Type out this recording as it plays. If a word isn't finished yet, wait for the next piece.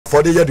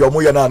for the year the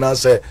omo ya na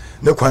say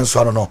ne kwan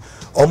so no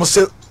almost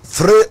say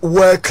 3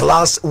 world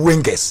class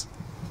wingers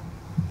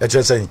e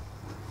just saying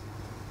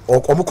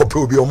omo ko pe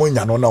obi omo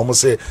nya no na omo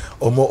say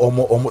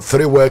omo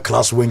 3 world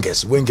class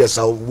wingers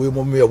are we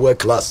mo world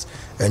class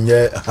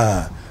enye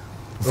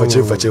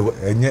fache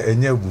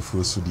enye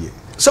bufu so die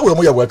so we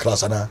mo ya world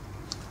class ana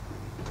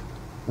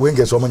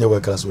wingers omo nya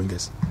world class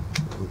wingers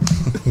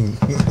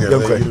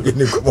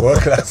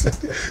world class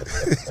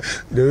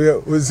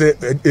the we say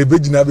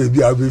ebejina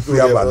baby abi free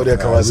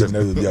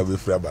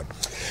aba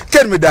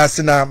ken me da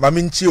sina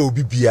mame nchi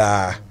obi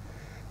bia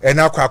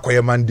ena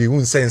akwa Monday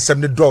un say nsem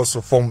ne doors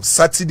from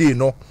Saturday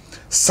no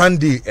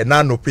Sunday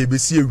ena no pe be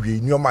si ewie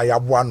nyoma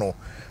yaboa no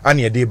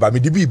ane de ba me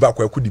de bi ba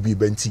kwa ku de bi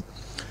ba nti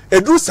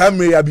edu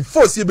samre ya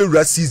before si be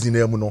wura season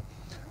emu no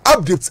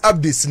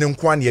updates ne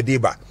nko ane de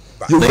ba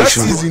you wura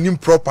season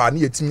improper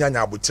ne yetimi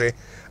anya abotre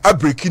a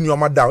breaking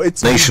nyoma down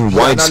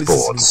nationwide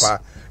sports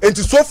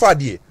enti so far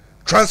the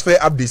transfer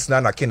updates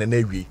na ken na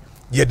ewie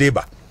ye de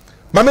ba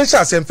mame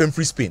sha sem fem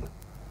free Spain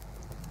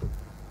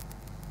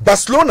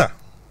Barcelona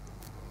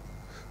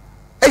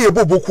eye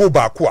boboku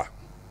baako a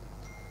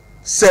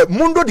se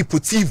Mundo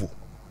Deportivo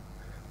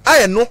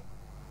aye no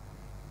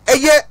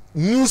eye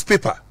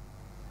newspaper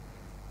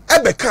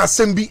ebe ka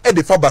asembi e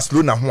de fa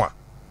Barcelona ho a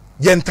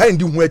ye ntan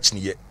di ho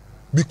akiniye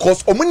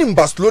because omuni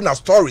Barcelona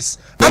stories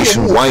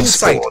nationwide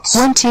sports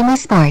one team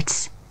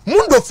sports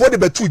Mundo for the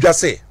betu dwa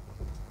say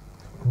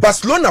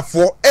Barcelona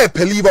for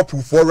pe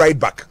Liverpool for right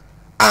back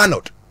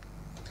Arnold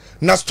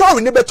na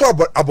story ne beto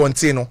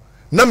abonte no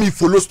na me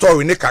follow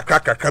story ne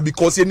kakra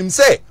because yenim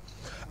say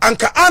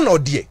anka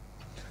Arnold die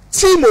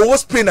team o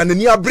Spain and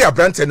ni abre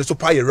abrante ne so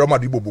pa ye Real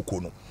Madrid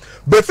boboko no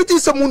be fiti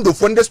se Mundo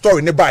for the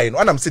story ne buy no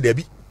anam say there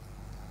be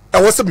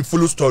I was me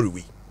follow story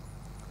we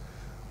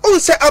on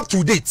say up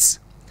to date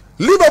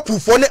Liverpool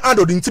for ne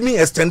Arnold intimi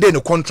extended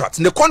the contract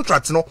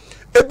no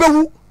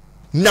ebewu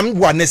nam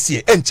wa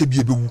nesie enche bi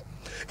ebewu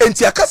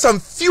enti aka some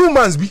few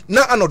months bi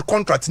na Arnold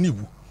contract ni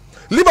wu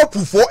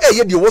Liverpool for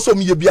ye de wo so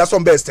me bia so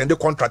be extend the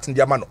contract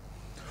ndi ama no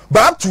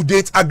but up to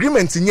date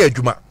agreement ni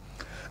adwuma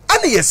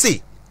ane ye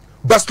say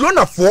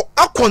Barcelona for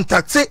a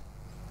contacte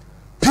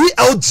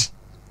PLG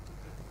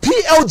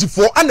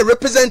for and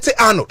represent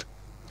Arnold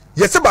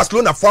yes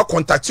Barcelona for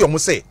contact you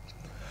say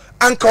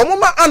anka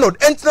omoma Arnold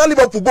enter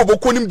Liverpool bobo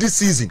konim this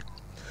season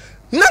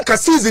nanka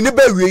season ni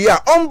be wie ya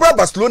ombra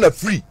Barcelona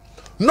free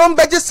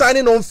number je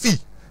signing on fee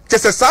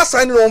kese sa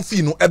signing on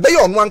fee no ebe ye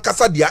onu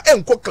ankasa dia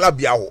enko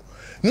club ya ho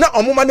na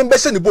omoma ne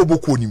mbehye ne bobo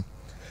konim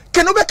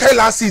keno be kai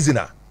last season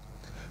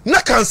na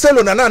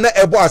Cancelo na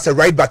ebo as a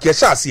right back ye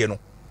sha ase no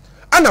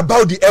ana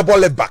Baudi ebo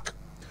left back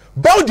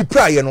Baudi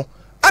prayer no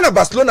ana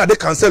Barcelona de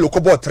Cancelo ko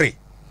ball 3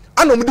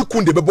 ana omudi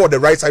kunde be ball the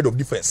right side of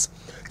defense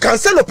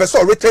Cancelo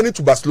person returning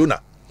to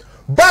Barcelona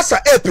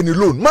Barca helping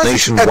loan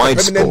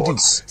nationwide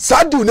sports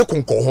sadu ne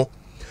konko ho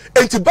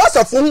enti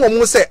Barca fo hu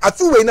omo say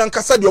atuwe na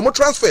nkasa de omo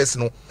transfers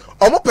no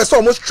omo person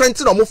omo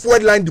strengthen omo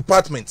forward line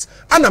department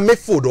ana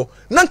midfield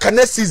na nka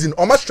next season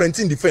omo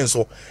strengthen defense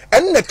so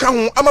en ne ka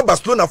ho ama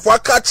Barcelona fo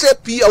aka che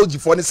PLG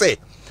fo ne say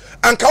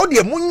anka wo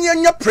de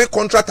munyanya pre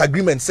contract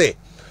agreement say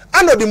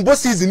ana de mbo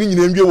season ni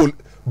nyina nwie wo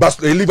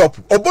Barcelona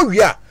Liverpool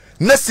obowia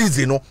next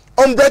season no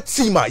ombra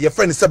team a ye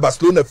friend say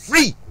Barcelona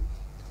free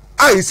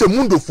I say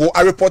Mundo for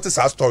a report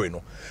our story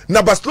no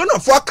na Barcelona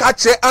for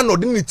catch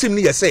Arnold in the team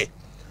ni say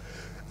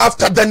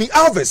after Dani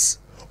Alves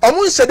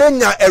omo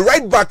nya a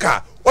right back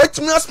a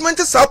ultimate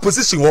sa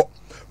position wo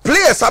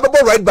players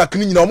ababo right back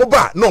ni nyina omo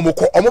ba na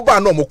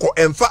omo ko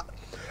emfa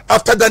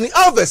after Dani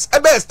Alves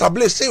ebe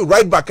establish say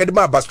right back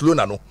edema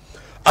Barcelona no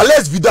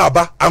Alex Vidal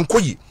ba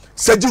Ankoyi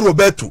Sergio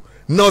Roberto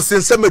Nelson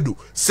Semedo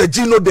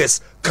Sergio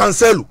Des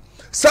Cancelo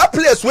sa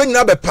players when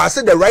na be pass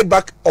the right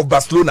back of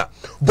Barcelona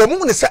but mo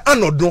ne say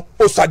Arnold no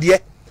osade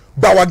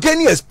ba wa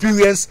gaining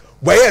experience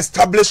where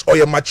established or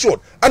matured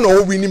and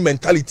or winning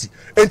mentality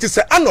and to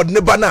say Arnold ne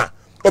bana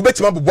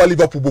obetima bobo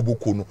Liverpool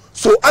boboko no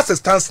so as it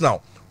stands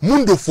now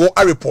Mundo for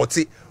a report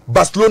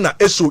Barcelona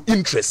show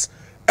interest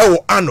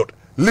Arnold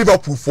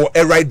Liverpool for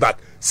a right back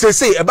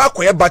say about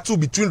a battle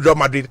between Real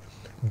Madrid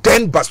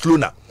then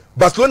Barcelona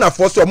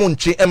for so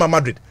monchi Emma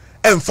Madrid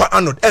and for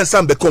Arnold and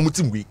some become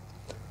team we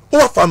or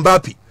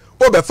Mbappe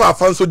or Befa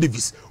Afonso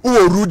Davies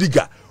or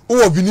Rudiger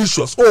or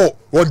Vinicius or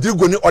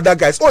Rodrigo ni other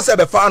guys or say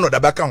Befa Arnold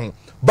abaka ho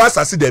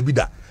Barca si da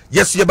bida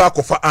yes ye ba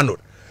ko fa Arnold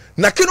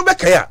na kenu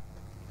beka ya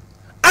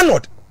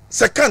Arnold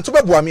second to be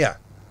boame a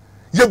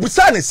ye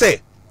busa ne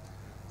say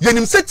ye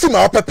nim say team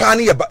a opepa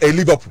ne ye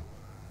Liverpool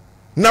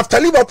na after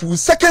Liverpool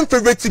second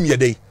favorite team ye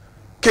dey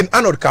Ken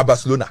Arnold ka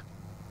Barcelona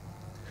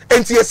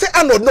enti ye say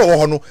Arnold no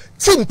ho no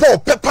team Paul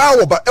pepa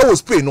wo ba e wo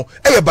Spain no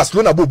e ye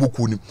Barcelona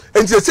boboku nim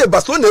enti ye say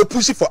Barcelona e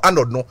push for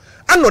Arnold no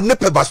Arnold ne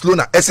pe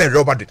Barcelona esen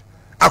Real Madrid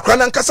akra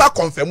na nkasa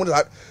confirm no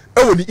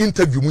e wo ni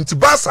interview mu nti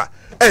Barca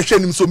e hwe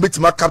nim so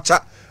betima capture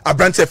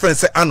abrante friend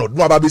say Arnold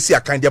no aba be si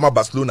akan dia ma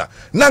Barcelona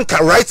na nka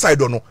right side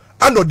no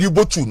Arnold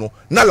ibotu no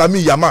na Lami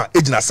Yama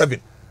ejina 7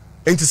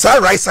 enti sa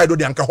right side do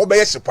de anka ho be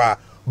ye hyepa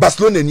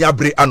Barcelona ni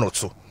abre Arnold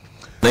so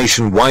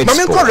nationwide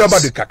sports. Mame ko Real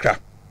Madrid kakra.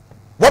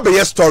 What be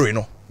your story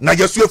no? na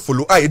yesu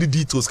follow a the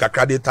details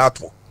kakra de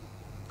tato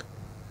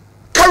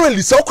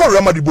currently so call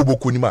Real Madrid bobo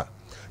konima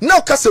now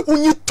ka say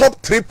only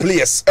top 3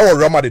 players e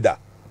Real Madrid da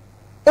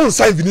on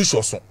sign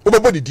Vinicius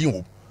obebo the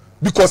deal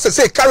because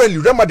say currently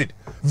Real Madrid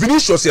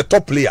Vinicius is a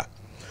top player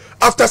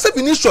after say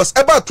Vinicius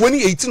about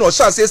 2018 or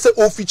say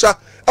all feature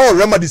our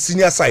Real Madrid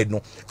senior side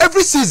no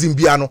every season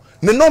biano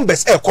the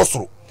numbers e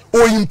kosoro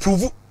or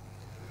improve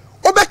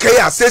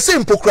obekaya say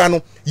impokra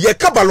no ye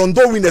ka Ballon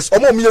d'Or winners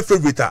omo me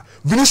favorite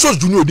Vinicius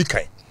Junior di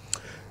kan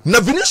na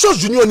Vinicius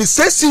Junior ni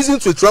 6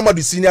 seasons with Real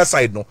Madrid senior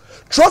side no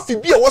trophy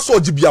bi e was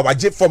ogibia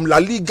waje from La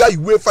Liga,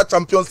 UEFA,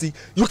 Champions League,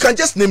 you can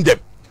just name them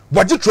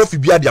waje trophy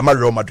bi ade ama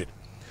Real Madrid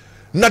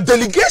na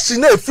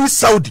delegation na free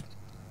Saudi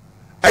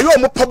ayo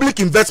mo public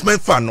investment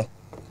fund no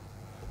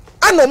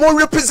ana mo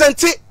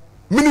represent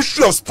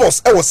Ministry of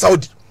Sports e was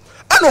Saudi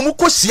ana mo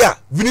ko share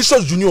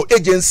Vinicius Junior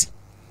agency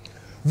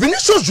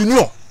Vinicius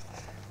Junior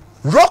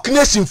Rock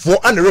Nation for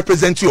and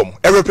represent you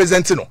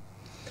no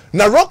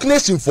na Rock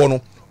Nation for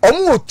no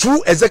omo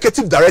 2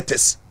 executive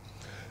directors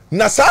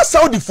na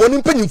Saudi for ni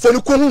mpanyimfo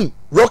ni ko hu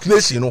Rock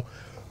Nation no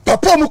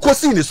papa omo ko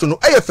si ni so no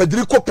e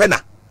Federico Pena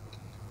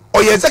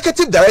o ye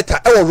executive director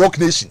e Rock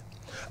Nation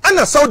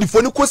ana Saudi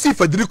for ni ko si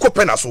Federico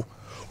Pena so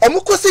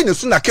omo ko si ni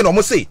so na ke no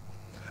omo say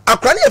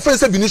akra na friend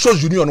say Vinicius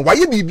Junior no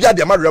waye bibia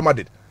de ma Real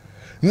Madrid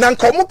na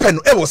nka omo pen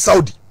e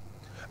Saudi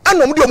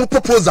ana omo de omo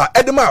proposal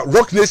e de ma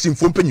Rock Nation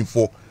for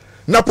mpanyimfo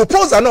na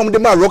proposal na omo de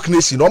ma Rock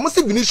Nation omo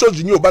say Vinicius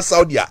Junior ba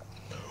Saudi a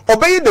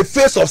obey the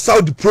face of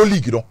Saudi Pro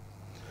League no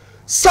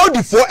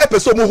Saudi for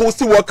episode mo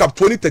host World Cup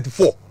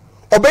 2034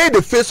 obey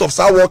the face of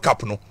Saudi World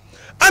Cup no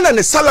and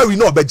the salary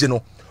no obeje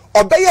no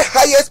obey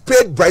highest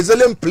paid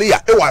Brazilian player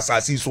e was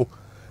asasi so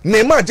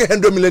Neymar je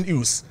 100 million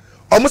euros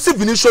omo say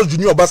Vinicius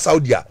Junior ba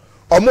Saudi a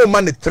omo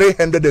man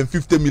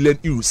 350 million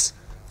euros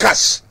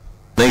cash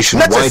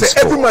nationwide sports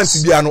every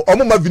month bia no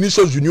omo ma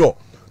Vinicius Junior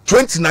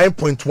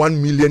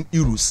 29.1 million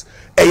euros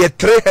a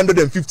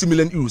 350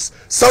 million euros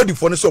Saudi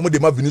for so de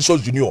ma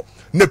Vinicius Junior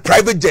ne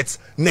private jets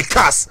ne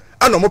cars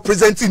and omo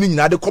presenting ni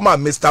nyina de come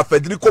Mr.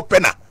 Federico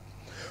Pena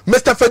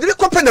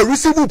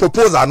receive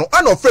proposal no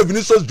and offer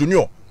Vinicius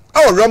Junior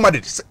our Real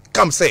Madrid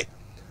come say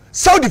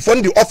Saudi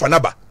fund the offer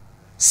number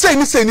say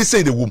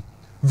the womb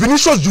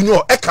Vinicius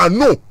Junior e can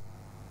no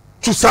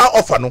to sa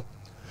offer no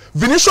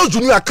Vinicius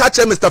Junior catch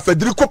Mr.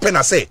 Federico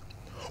Pena say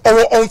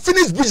our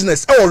unfinished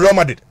business our Real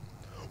Madrid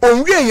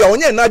on we ya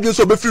onye na adwen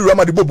so be free Real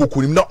Madrid bobo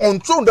kunim na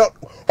on throw that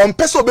on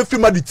person be free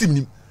Madrid team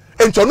nim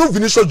ento no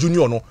Vinicius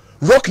Junior no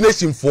Rock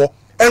Nation for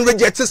and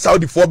reject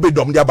Saudi for bid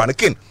dom dia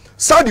banakin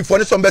Saudi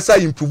for some better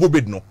improve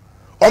bid no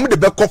omo de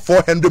be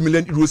 400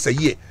 million euros a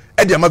year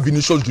e de ama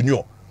Vinicius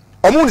Junior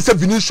omo ni say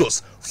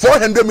Vinicius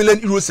 400 million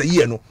euros a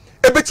year no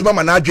e betima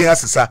ma na adwen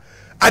asesa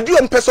ade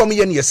on person me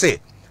ye ne say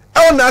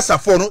El Nasa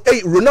for no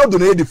Ronaldo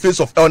no the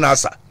face of El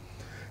Nasa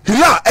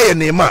Hila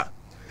Neymar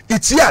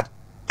Itiad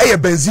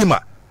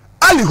Benzema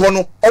Ali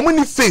Hono,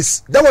 omni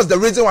face. That was the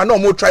reason why no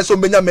more try so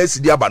many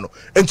Messi diabano.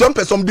 And some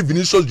person the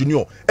Vinicius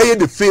Junior,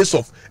 the face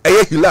of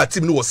Hilal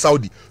team was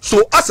Saudi.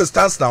 So as it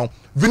stands now,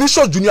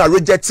 Vinicius Junior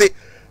rejected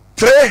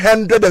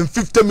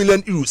 350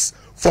 million euros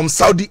from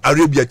Saudi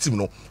Arabia team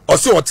no.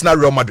 Also what's now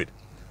Real Madrid.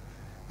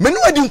 Menu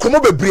I didn't come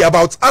over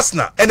about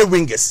Arsenal and the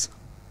wingers.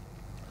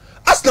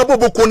 Arsenal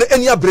bobo kone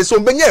any abreso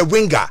benye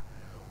winger.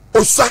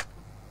 Osa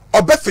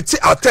obefiti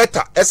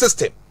Arteta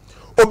system.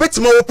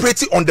 Obetima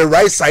operating on the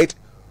right side.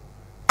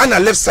 And a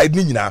left side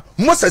ni nyina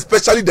most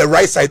especially the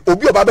right side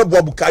obi obabe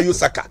bo Bukayo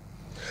Saka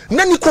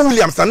na Nico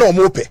Williams na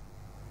omo pe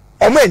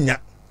omo enya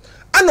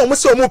ana omo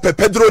se omo pe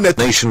Pedro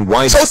Neto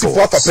Chelsea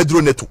for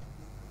Pedro Neto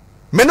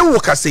meno wo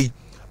ka say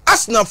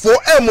Arsenal for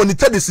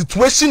monitor the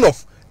situation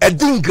of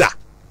Edingra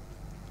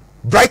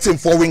Brighton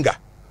for winger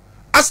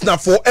Arsenal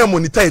for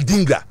monitor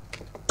Edingra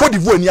Cote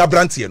d'Ivoire ni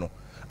abrantie no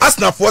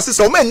Arsenal for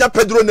say omo enya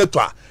Pedro Neto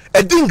a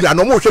Edingra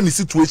no omo hwe ni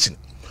situation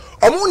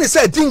omo ni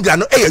say Edingra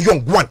no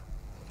young one.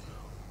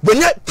 When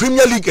you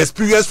Premier League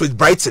experience with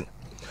Brighton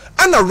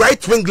and a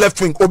right wing, left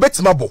wing,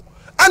 obetimabo,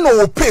 and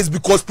no pace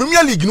because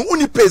Premier League no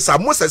only pace are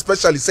most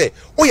especially say,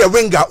 oh yeah,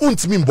 winger,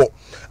 untimimbo,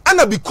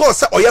 and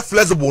because oh yeah,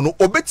 flexible no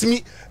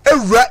obetimi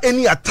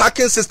any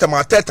attacking system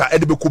Arteta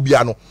edebe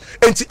kubiano,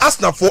 and the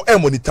Arsenal for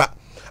monitor,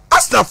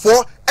 Arsenal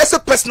for as a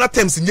personal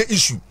terms in your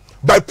issue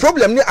by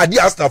problem ni adi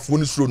Arsenal for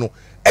nisro no,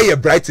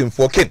 Brighton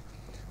for Ken,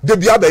 the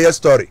biabe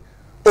story,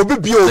 obi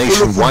bio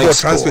football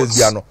transfers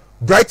biano,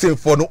 Brighton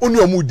for no only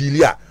omu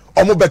dilia.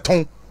 Omo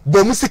beton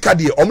bo musika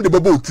de omo de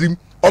bebo trim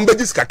omo be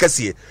disika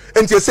kese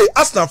enti say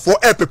Arsenal for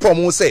people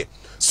omo say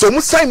so mu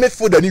sign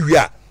midfielder ni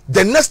wia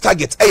the next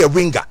target a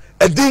winger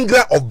a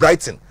Dingra of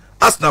Brighton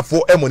Arsenal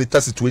for monitor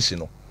situation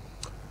no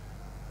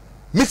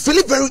me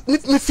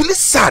feel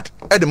sad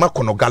e de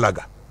makono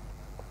Gallagher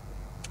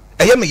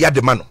eye me ya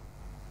de ma no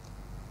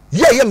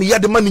ye me ya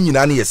de ma ni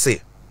nyina na ye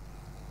say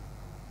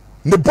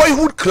the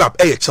boyhood club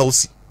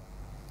Chelsea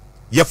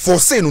ye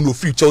force no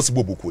free Chelsea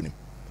bobo ko ni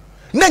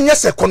na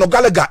nyese Conor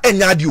Gallagher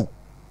enya ade o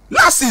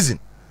last season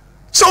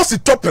Chelsea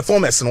top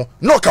performance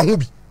no ka ho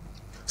bi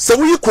So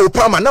we ko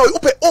Palmer now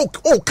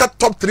cut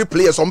top 3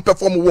 players on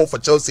perform well for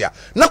Chelsea.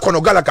 Na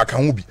Conor Gallagher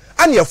can be.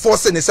 And you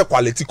force in a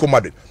quality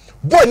Madrid.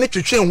 Boy need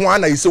to train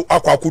one I so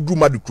aqua could do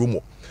Madrid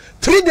Krumo.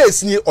 3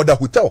 days near other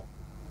hotel.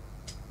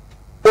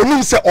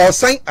 Only say all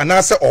sign and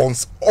answer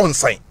on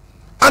sign.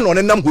 And on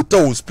a num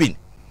hotel spin.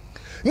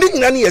 Nick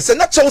Nani say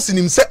na Chelsea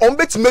him say on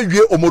bet me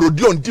wie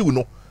omorodion diu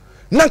no.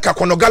 Nanka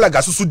Conor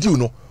Gallagher susu diu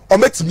no. O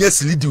met me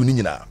sili diu ni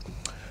nyina.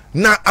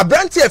 Na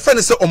Abranti e fe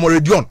ne say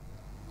omorodion.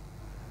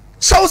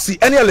 Chelsea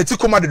any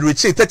Atletico Madrid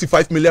reach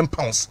 35 million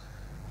pounds.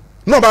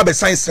 No ba be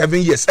sign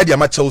 7 years e dey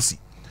ma Chelsea.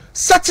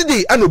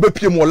 Saturday and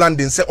obepie mo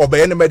London say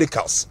obey any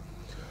medicals.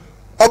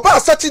 Oba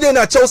Saturday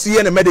na Chelsea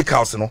any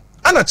medicals no.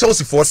 Ana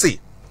Chelsea for say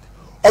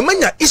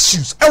omanya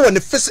issues e won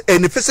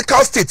the physical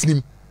state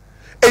nim.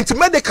 Enti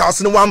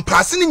medicals no one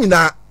passing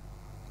nyina.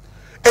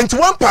 Enti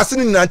one passing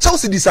nyina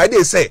Chelsea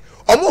decided say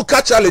omo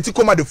catch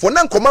Atletico Madrid for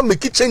na nkoma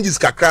make changes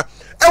kakra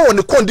e won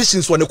the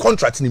conditions on the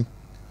contract nim.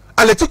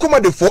 Atletico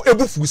Madrid for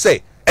ebufu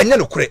say enye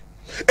no kure.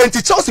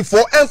 Enti Chelsea for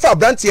enfa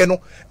brantie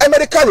no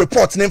medical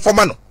report na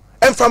informa no.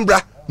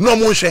 Enfambra no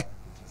mo hwe.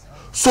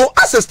 So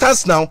as it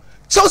stands now,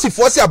 Chelsea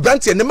for say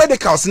brantie na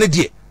medicals ne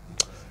die.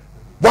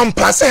 One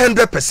pass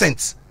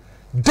 100%.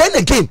 Then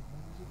again,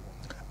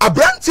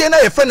 brantie na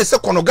ye friend say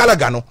Conor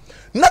Gallagher no.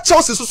 Na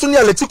Chelsea so ni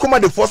Atletico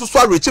Madrid for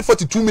so reach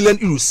 42 million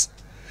euros.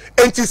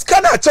 Enti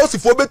scanner Chelsea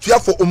for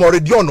betua for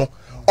Omoredion no.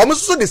 Omo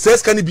so the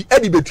sales can be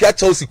edi betua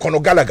Chelsea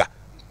Conor Gallagher.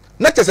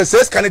 Na tese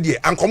sales can dey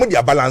ankomo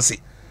dia balance.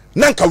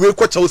 Nanka we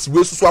kwa Chelsea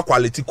we so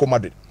quality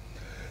Madrid.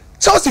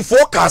 Chelsea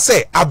for ka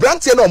say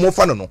abrantie na omo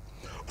fa no.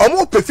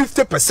 Omo pay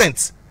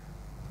 50%.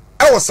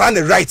 I was on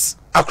the rights.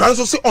 Akran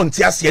so say on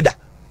tiase da.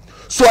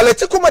 So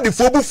Atletico Madrid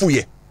for bufu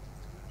ye.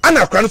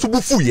 Ana akran so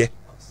bufu ye.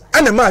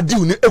 Ana ma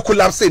deal ni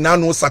collapse na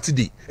no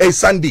Saturday,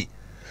 Sunday.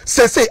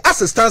 Say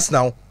as it stands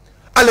now,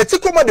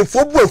 Atletico Madrid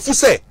for bufu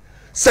say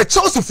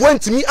Chelsea for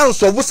ntimi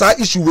answer sa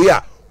issue we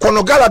a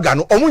Conor Gallagher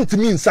no omo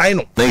ntimi nsan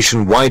no.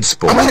 Nationwide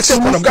sports. Ama say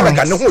Conor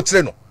Gallagher no ho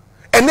kire no.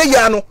 Ene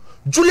ya no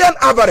Julian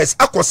Alvarez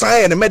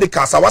akosan and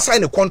medicals awa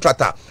sign a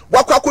contractor.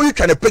 Wakwa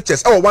yitwa ne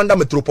pictures e Wanda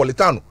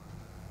Metropolitano.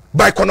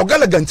 By Conor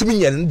Gallagher ntimi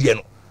nye ndie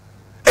no.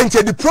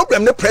 Enti the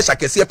problem the pressure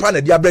kese pa na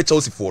dia bre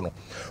Chelsea for no.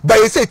 But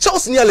you say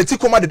Chelsea near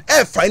Atletico Madrid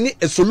finding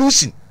a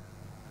solution.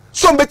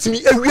 So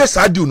betimi ewie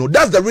sa do no.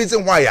 That's the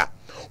reason why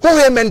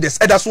Jorge Mendes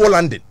that's all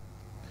London.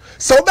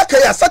 So back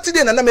here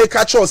Saturday na make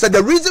a choice said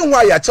the reason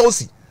why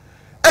Chelsea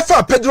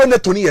efa Pedro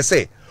Neto ni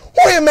say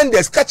Jorge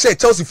Mendes catch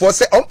Chelsea for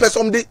say on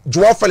person the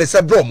Joao Felix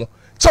say bro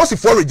Chelsea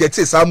for reject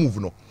say move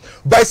no.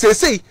 But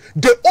say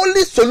the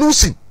only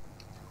solution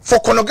for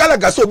Conor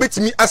Gallagher so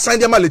betimi assign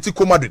them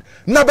Atletico Madrid.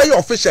 Na be your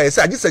official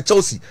say I just say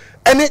Chelsea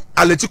any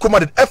Atletico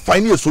Madrid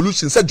finding a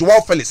solution say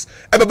Joao Felix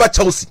ebeba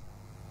Chelsea.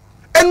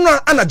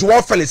 Enna ana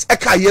Joao Felix e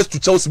ka yes to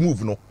Chelsea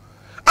move no.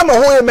 Ama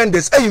Jorge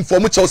Mendes e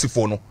inform Chelsea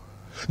for no.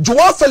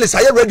 Joao Felix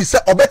are ready say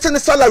obetene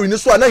salary ni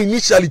so na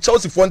initially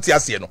Chelsea for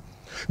ntiase no.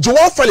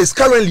 Joao Felix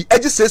currently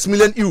 86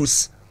 million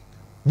euros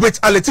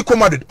with Atletico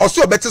Madrid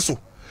also obete so.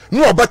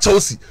 No about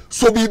Chelsea.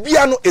 So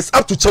bibia no is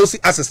up to Chelsea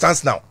as it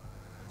stands now.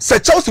 Say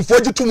Chelsea for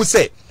you to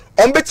say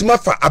on betima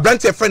fa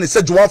abrantie friend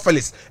say Joao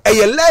Felix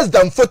less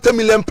than 40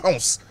 million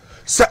pounds.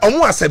 Say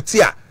omo accept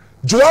ya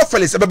Joao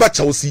Felix ebeba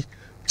Chelsea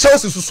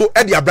so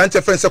e the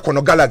abrantie friend say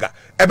Conor Gallagher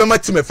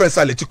ebema team friend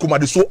say Atletico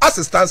Madrid. So as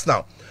it stands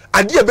now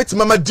ade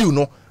betima ma deal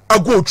no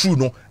go through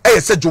no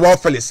say Joao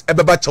Felix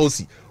ebeba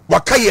Chelsea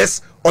waka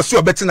yes or so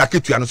obeti na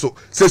ketua no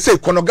so say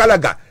Conor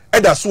Gallagher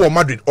eda so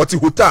Madrid or ti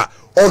hotel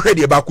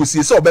already ba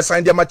kwesi say obe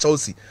sign dem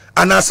Chelsea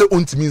anase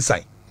ontimi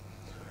sign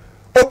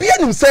obi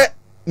anim say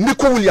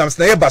Nico Williams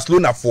na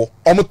Barcelona for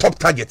top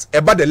target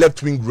about the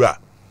left wing gra.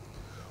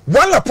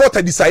 One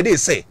reporter decided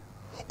say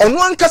on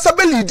one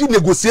Kasabe leading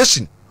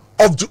negotiation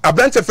of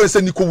Abrante Fence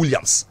Nico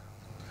Williams.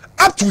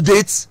 Up to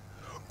date,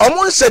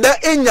 Omon said that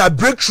any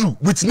breakthrough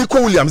with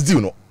Nico Williams deal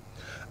no.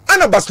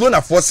 And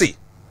Barcelona for say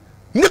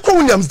Nico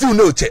Williams deal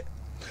no che.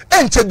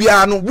 And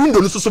Chebiano window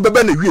no so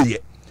bebe na wie ye.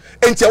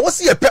 And there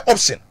was a pair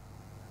option.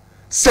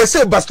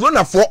 Say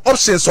Barcelona for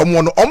options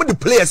someone on the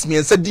players me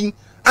and said ding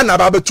and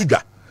ababe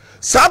tuga.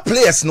 Some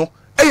players no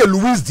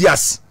Luis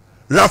Diaz,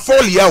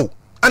 Rafael Leao,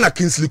 and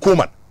Kingsley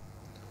Coman.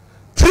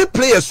 3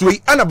 players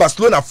we and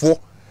Barcelona for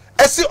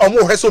ese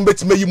omo heso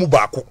betime yimu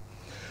baako.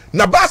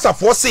 Na Barca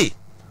for say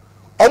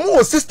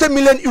omo 60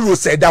 million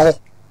euros e da ho.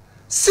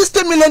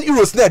 60 million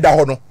euros na e da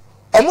ho no.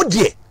 Omo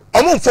de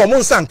omo for omo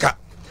nsanka.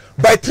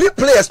 By 3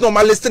 players no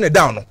ma listing it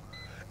down no.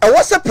 E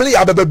was a player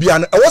ababa bia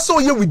no. E was so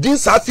ye within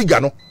sa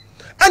figure no.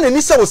 And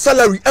any say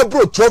salary e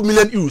bro 12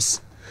 million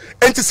euros.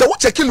 And to say what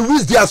check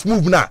Luis Diaz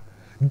move na.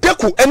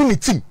 Deco enemy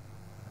team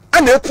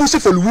and they push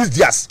for Luis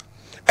Diaz.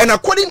 And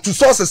according to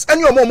sources,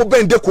 any of them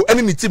ben Deco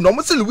enemy team, no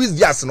say Luis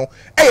Diaz no,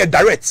 a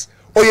direct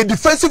or a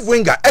defensive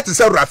winger at the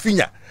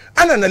Rafinha.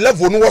 And on the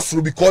level no was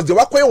through because they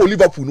were quite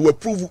Liverpool no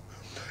approve.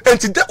 And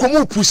to Deco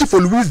more push for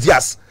Luis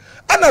Diaz.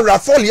 And a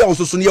Rafael Leao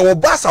also near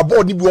Barca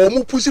board ni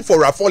more push for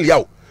Rafael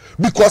Leao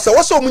because there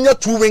was so many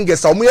 2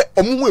 wingers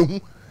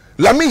or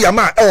Lami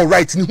Yama all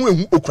right ni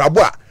hu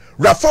Okraboa.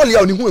 Rafael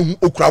Leao ni hu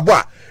okrabo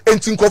a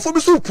enti nkofo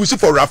bi so push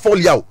for Rafael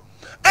Leao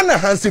ana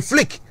Hansi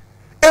Flick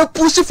e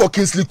push for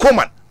Kingsley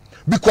Coman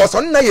because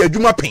on na ye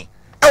adwuma pen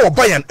e wo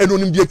Bayern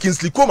enonim bi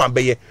Kingsley Coman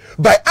beye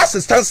by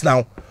assistance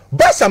now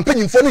Barca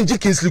mpanyim for nji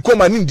Kingsley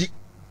Coman ndi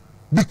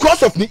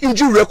because of the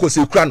injury records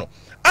e kra no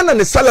ana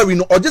ne salary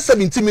no oje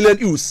 70 million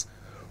euros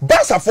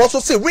Barca for so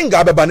say winger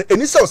abeba no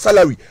eni say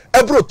salary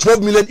ebro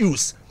 12 million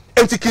euros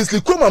enti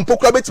Kingsley Coman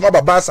pokra betima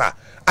ba Barca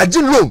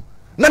agi loan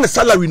na ne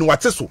salary no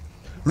wate so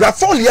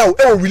Rafael Leao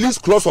e release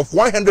clause of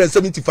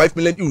 175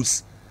 million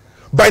euros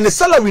by the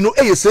salary no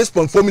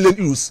 6.4 million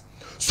euros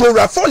so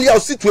Rafael Leao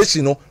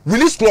situation no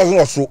release clause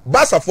no so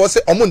Barca for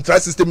say omo ntra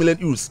 60 million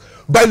euros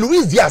by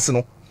Luis Diaz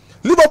no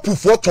Liverpool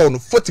for turn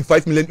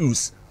 45 million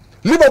euros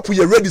Liverpool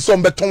ye ready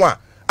some beton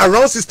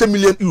around 60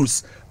 million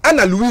euros and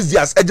a Luis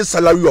Diaz edge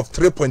salary of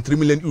 3.3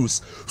 million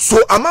euros so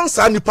among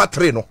sa nipa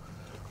 3 no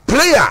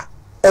player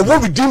or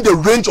what within the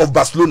range of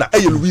Barcelona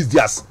Luis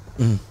Diaz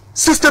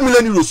 60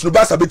 million euros no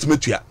Barca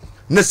betimetua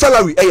ne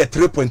salary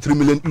 3.3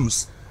 million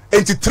euros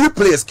and 3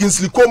 players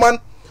Kingsley Coman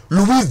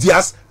Luis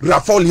Diaz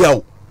Rafael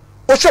Leao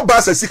Osho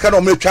Barca sika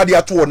no me twade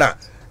ato na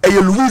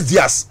Luis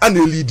Diaz and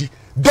Elidi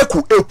Deku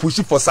e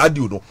pushi for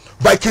Sadio no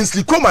by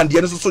Kingsley Coman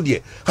de no so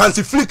de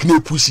Hansi Flick na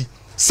pushi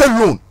say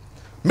loan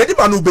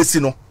mediba no besi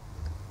no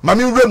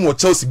mami rem wo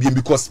Chelsea bien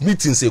because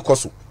meetings e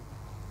koso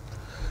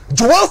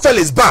Joao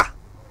Felix ba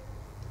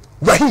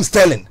Raheem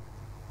Sterling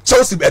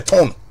Chelsea be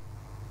ton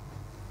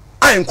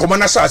ayen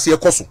komana sha ase e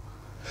koso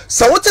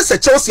sa wote se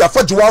Chelsea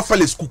afa Joao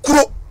Felix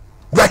kukuro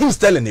Raheem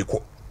Sterling e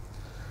ko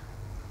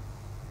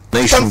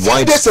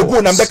Nationwide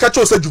sports na mbeka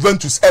Chelsea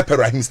Juventus e per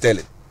Raheem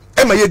Sterling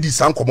e ma ye di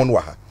san komo no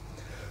ha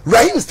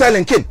Raheem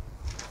Sterling ken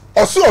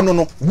oso ono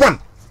no one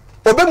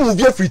obe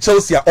move free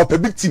Chelsea or a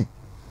big team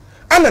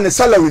and an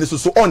salary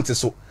so on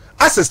so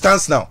as it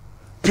stands now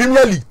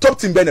Premier League top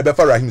team be na be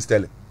for Raheem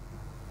Sterling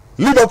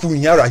Liverpool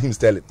here Raheem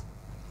Sterling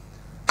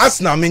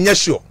Arsenal me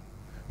sure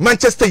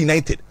Manchester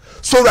United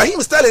so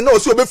Raheem Sterling no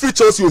so be free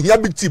Chelsea here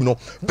big team no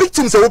big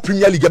team say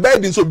Premier League be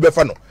din so be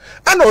for no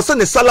and also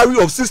the salary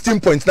of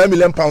 16.9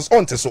 million pounds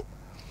on so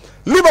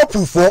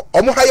Liverpool for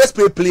omo highest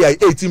paid player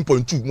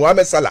 18.2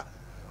 Mohamed Salah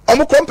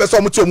omo compare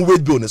omo to omo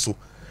wage bill so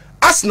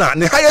Arsenal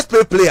the highest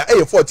paid player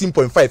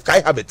 14.5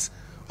 Kai Havertz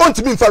on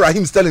to be for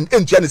Raheem Sterling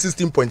entry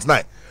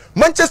 16.9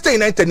 Manchester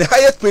United the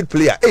highest paid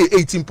player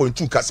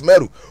 18.2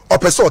 Casemiro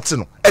opeso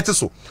no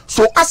etiso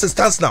so as it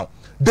stands now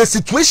the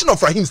situation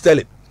of Raheem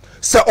Sterling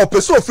say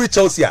opeso free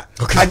Chelsea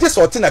I just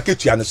otina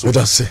ketua no so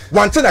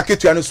one thing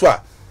ketua no so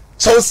a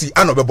Chelsea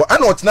anobebo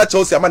anotina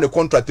Chelsea ama the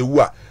contract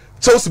wu a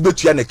Chelsea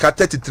betua ne ka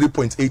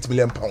 33.8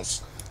 million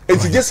pounds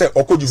enti just say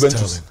oko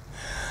Juventus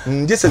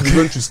just say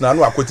Juventus na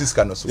no akoti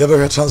ska no so you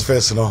have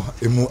transfers no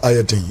emu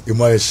ayedin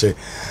emu ayehye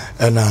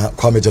na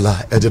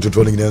kwamejela eje to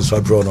trolling in so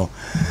abro no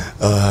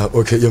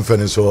okay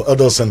yemfene so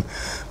Edelson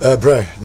bre